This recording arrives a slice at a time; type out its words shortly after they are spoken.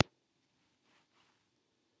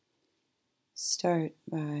Start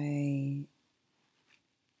by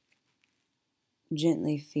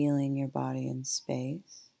gently feeling your body in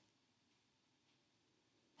space.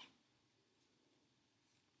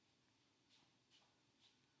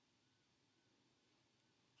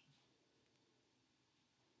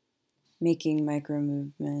 Making micro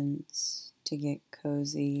movements to get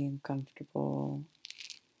cozy and comfortable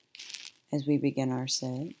as we begin our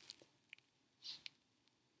sit.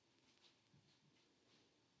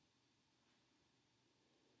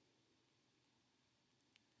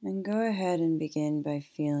 And go ahead and begin by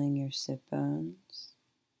feeling your sit bones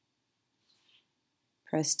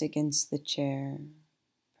pressed against the chair,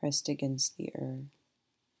 pressed against the earth.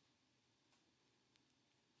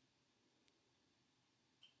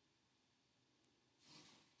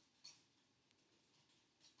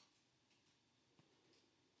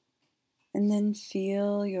 And then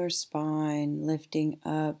feel your spine lifting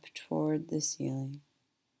up toward the ceiling.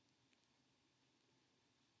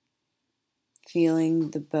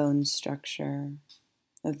 Feeling the bone structure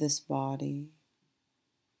of this body.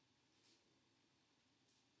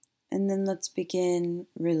 And then let's begin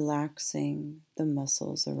relaxing the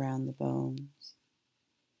muscles around the bones,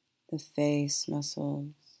 the face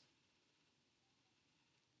muscles,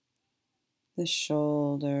 the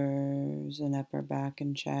shoulders and upper back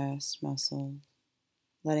and chest muscles,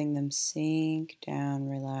 letting them sink down,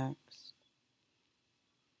 relax.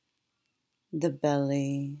 The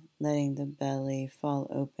belly, letting the belly fall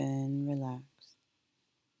open, relax.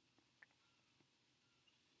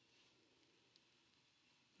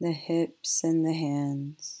 The hips and the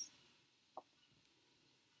hands,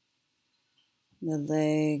 the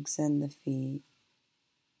legs and the feet.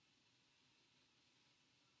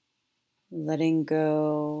 Letting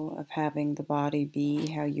go of having the body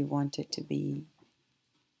be how you want it to be.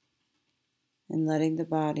 And letting the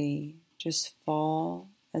body just fall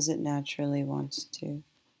as it naturally wants to.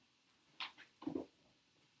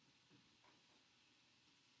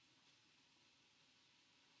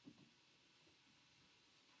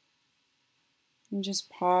 And just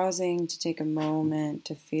pausing to take a moment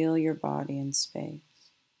to feel your body in space.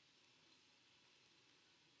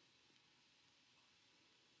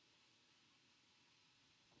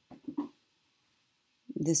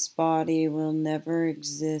 This body will never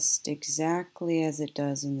exist exactly as it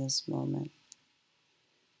does in this moment.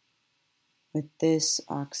 With this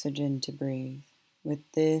oxygen to breathe, with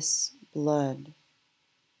this blood,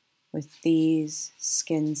 with these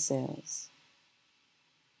skin cells,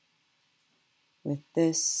 with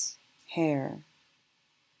this hair.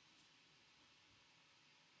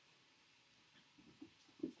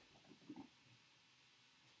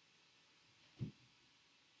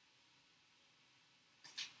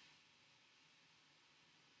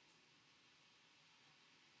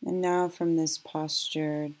 And now from this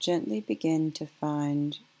posture, gently begin to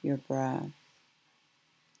find your breath.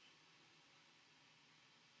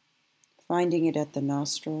 Finding it at the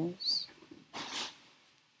nostrils.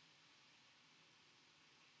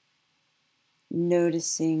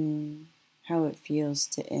 Noticing how it feels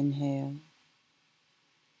to inhale.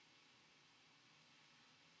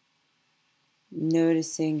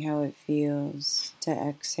 Noticing how it feels to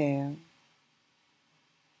exhale.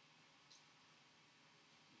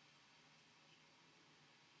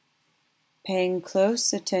 Paying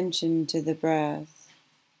close attention to the breath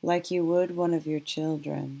like you would one of your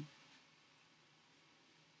children.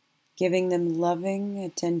 Giving them loving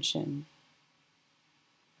attention,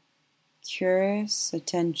 curious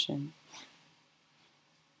attention.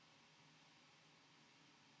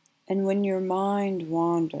 And when your mind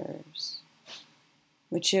wanders,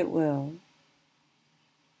 which it will,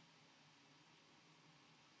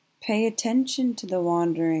 pay attention to the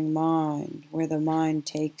wandering mind, where the mind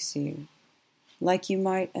takes you, like you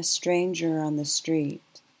might a stranger on the street.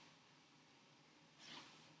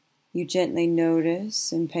 You gently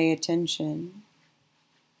notice and pay attention.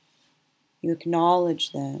 You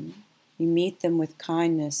acknowledge them. You meet them with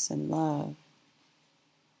kindness and love.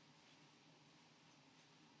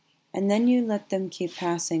 And then you let them keep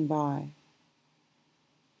passing by.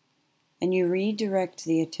 And you redirect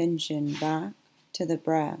the attention back to the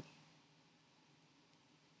breath,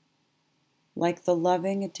 like the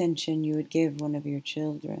loving attention you would give one of your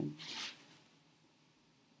children.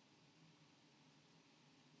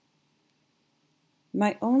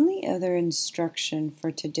 My only other instruction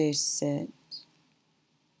for today's sit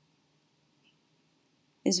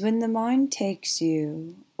is when the mind takes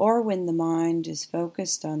you, or when the mind is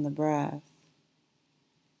focused on the breath,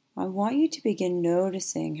 I want you to begin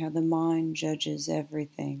noticing how the mind judges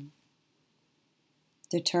everything,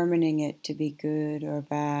 determining it to be good or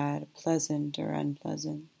bad, pleasant or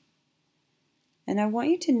unpleasant. And I want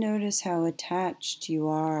you to notice how attached you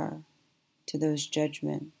are to those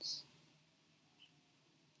judgments.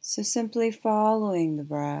 So simply following the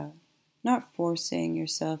breath, not forcing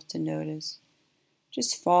yourself to notice,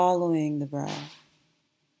 just following the breath.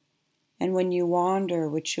 And when you wander,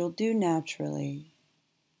 which you'll do naturally,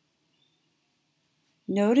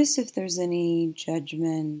 notice if there's any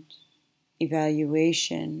judgment,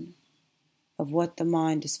 evaluation of what the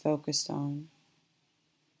mind is focused on.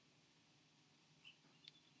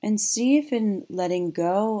 And see if in letting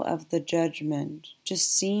go of the judgment,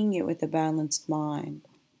 just seeing it with a balanced mind,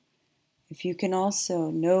 if you can also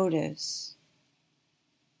notice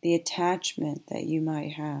the attachment that you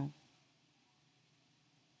might have.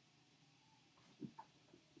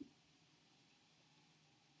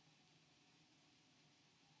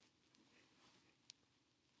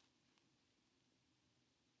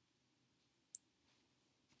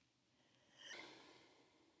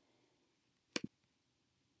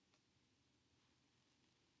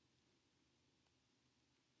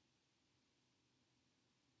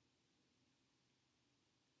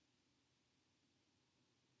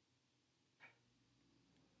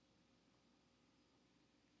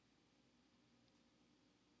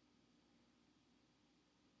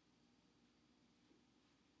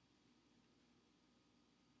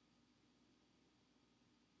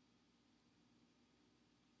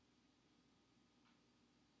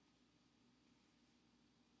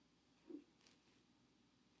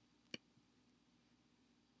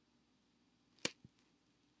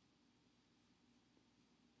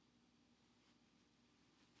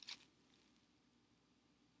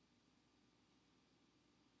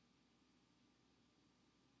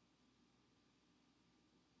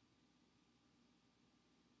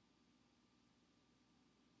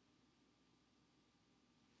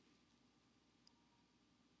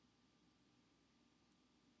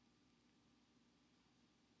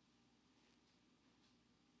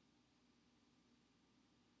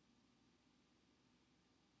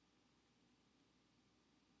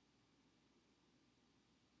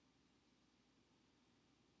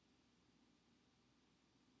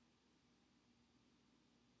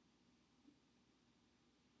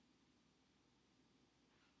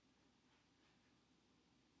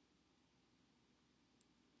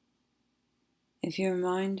 If your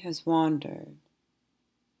mind has wandered,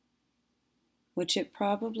 which it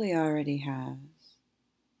probably already has,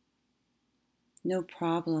 no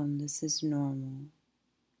problem, this is normal.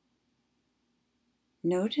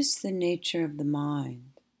 Notice the nature of the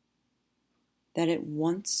mind, that it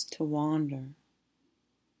wants to wander.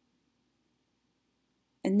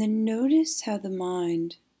 And then notice how the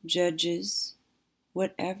mind judges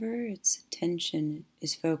whatever its attention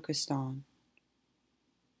is focused on,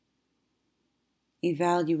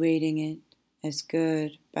 evaluating it as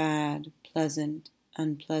good, bad, pleasant,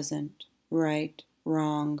 unpleasant, right,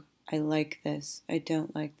 wrong, I like this, I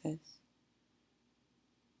don't like this.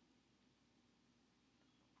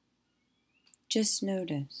 Just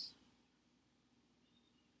notice.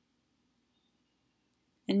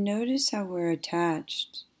 And notice how we're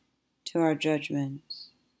attached to our judgments.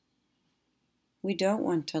 We don't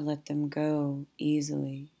want to let them go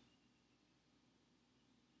easily.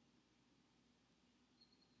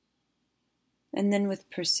 And then with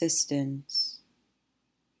persistence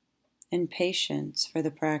and patience for the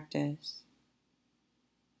practice,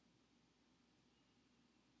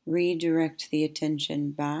 redirect the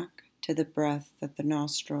attention back to the breath at the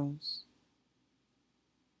nostrils,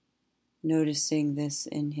 noticing this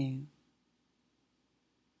inhale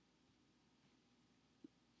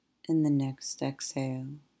and the next exhale.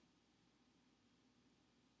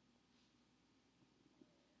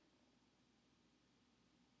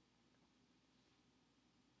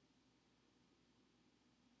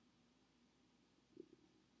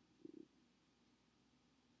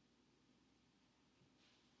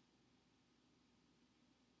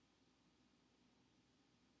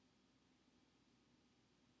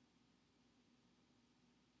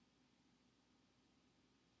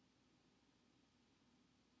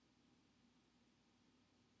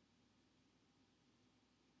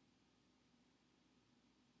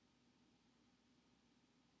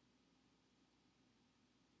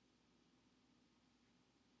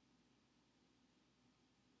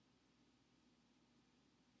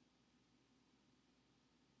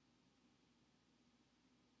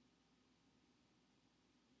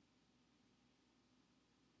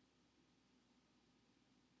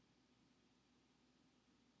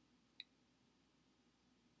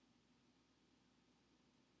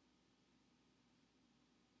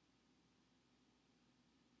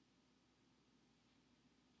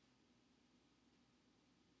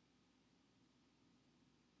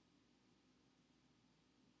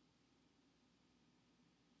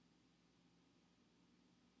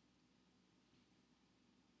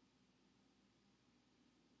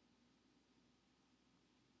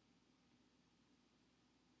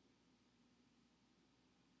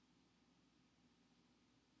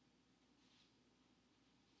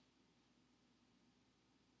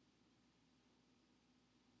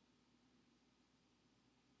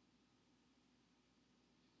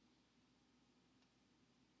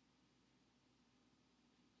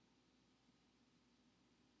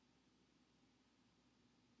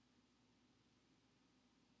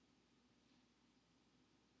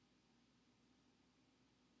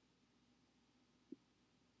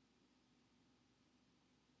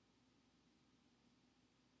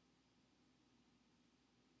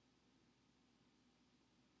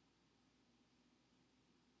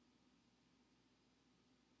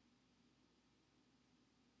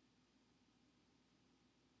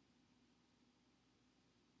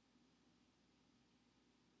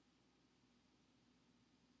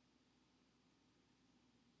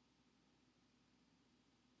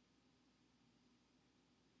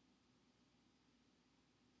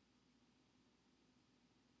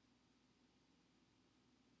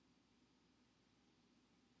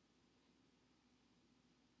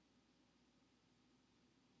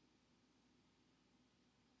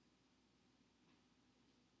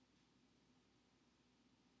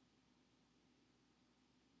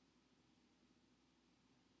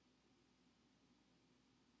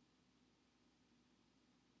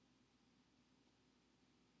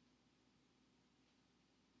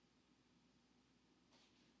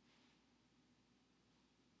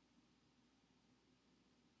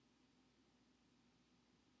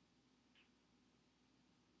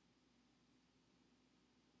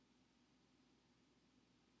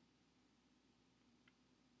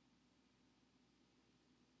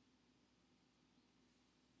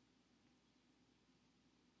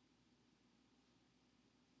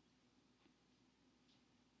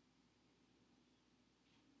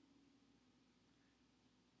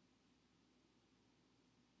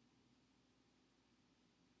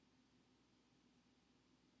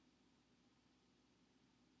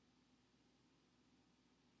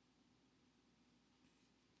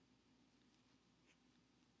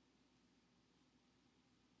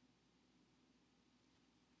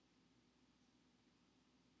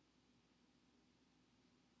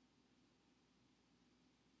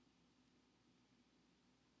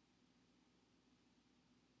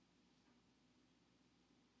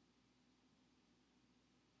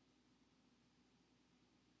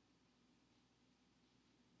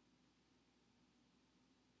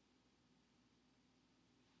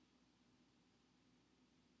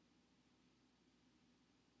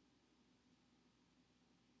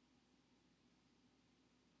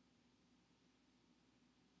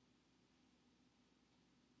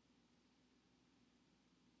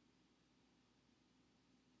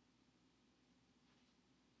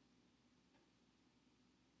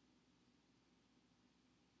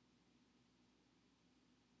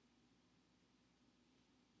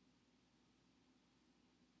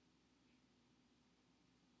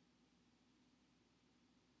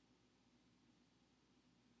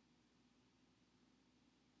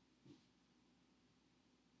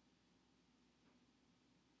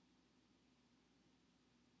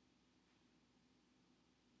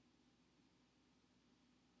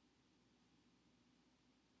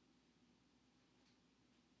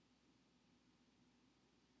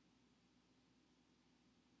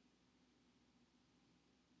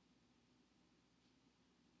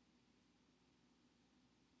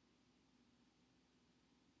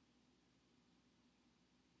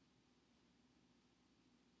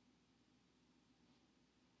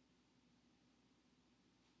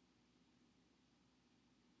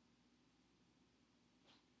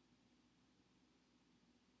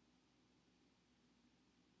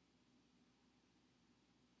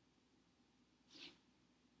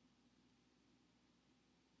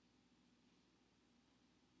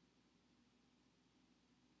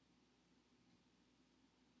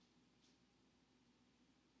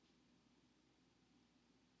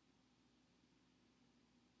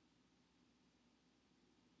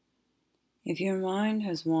 If your mind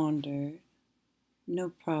has wandered, no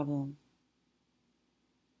problem.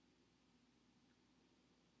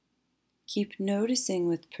 Keep noticing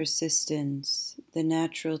with persistence the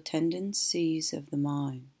natural tendencies of the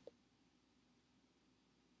mind,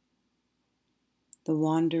 the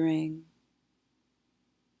wandering,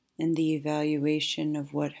 and the evaluation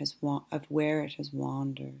of where it has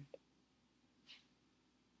wandered.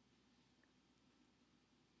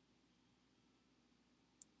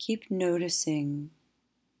 Keep noticing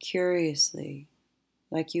curiously,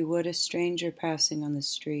 like you would a stranger passing on the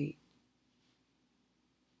street.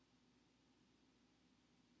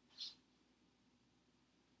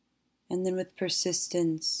 And then with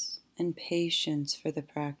persistence and patience for the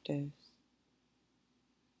practice,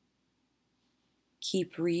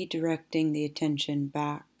 keep redirecting the attention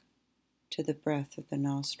back to the breath of the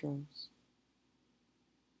nostrils.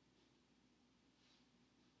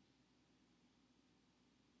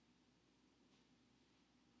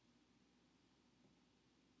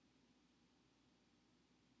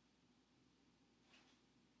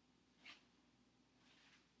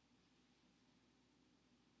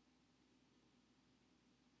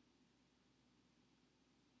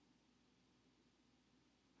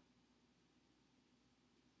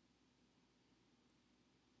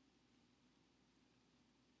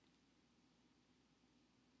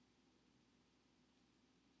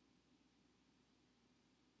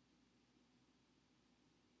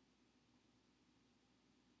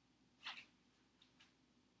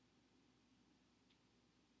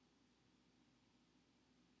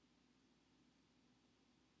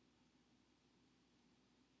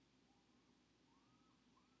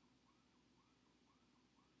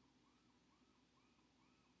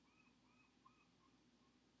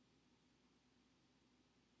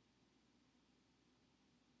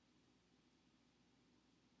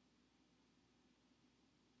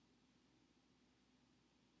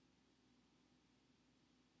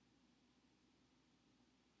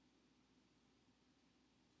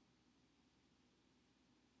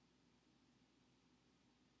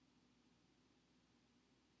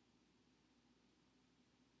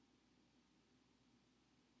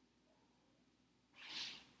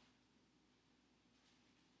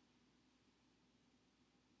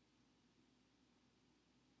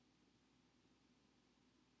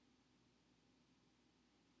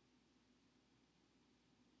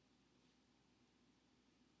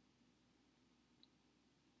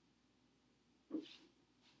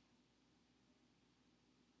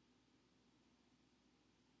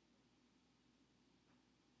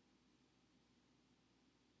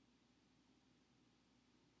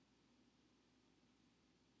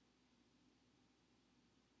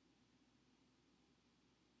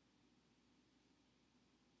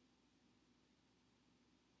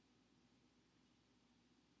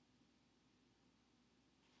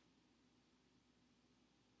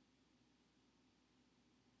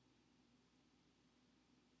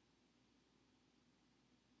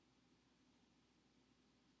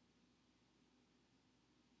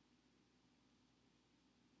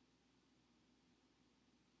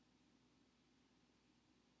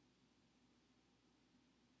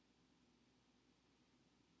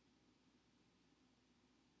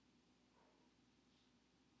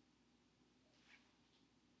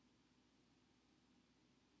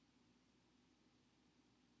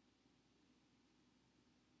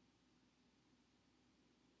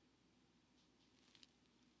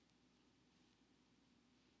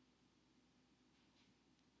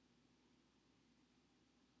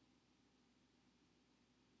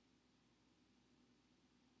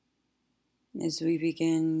 As we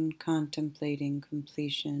begin contemplating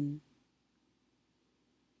completion,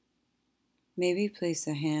 maybe place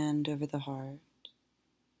a hand over the heart,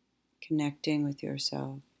 connecting with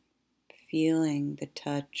yourself, feeling the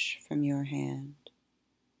touch from your hand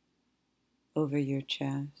over your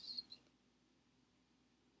chest,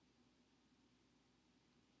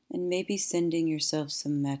 and maybe sending yourself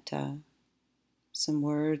some metta, some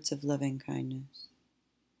words of loving kindness.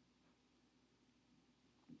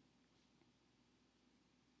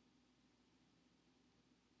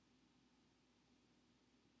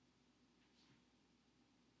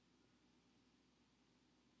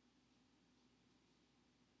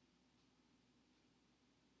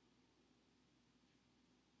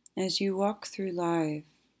 As you walk through life,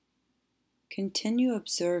 continue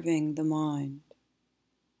observing the mind.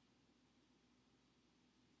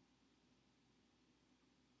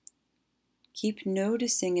 Keep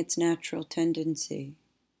noticing its natural tendency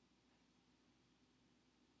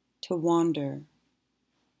to wander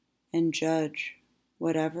and judge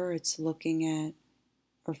whatever it's looking at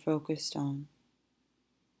or focused on.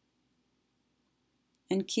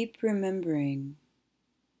 And keep remembering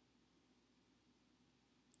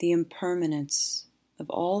the impermanence of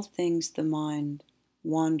all things the mind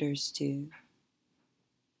wanders to,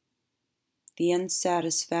 the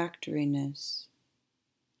unsatisfactoriness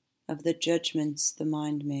of the judgments the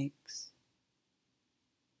mind makes,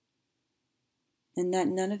 and that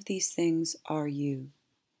none of these things are you.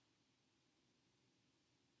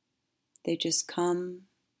 They just come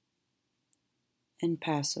and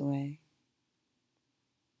pass away.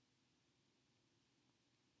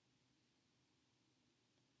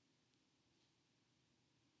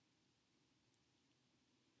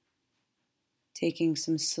 Taking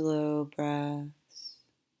some slow breaths.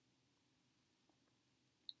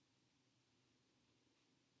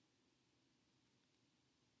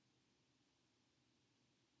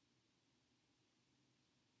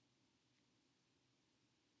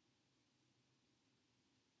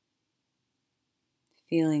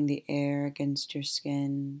 Feeling the air against your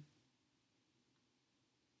skin.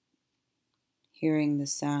 Hearing the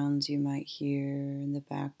sounds you might hear in the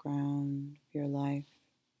background of your life.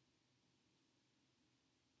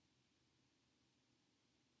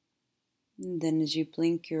 And then as you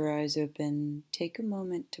blink your eyes open, take a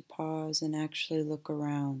moment to pause and actually look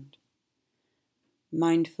around,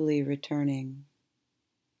 mindfully returning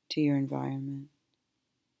to your environment.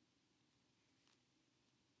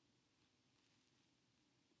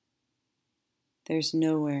 There's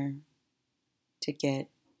nowhere to get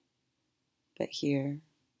but here.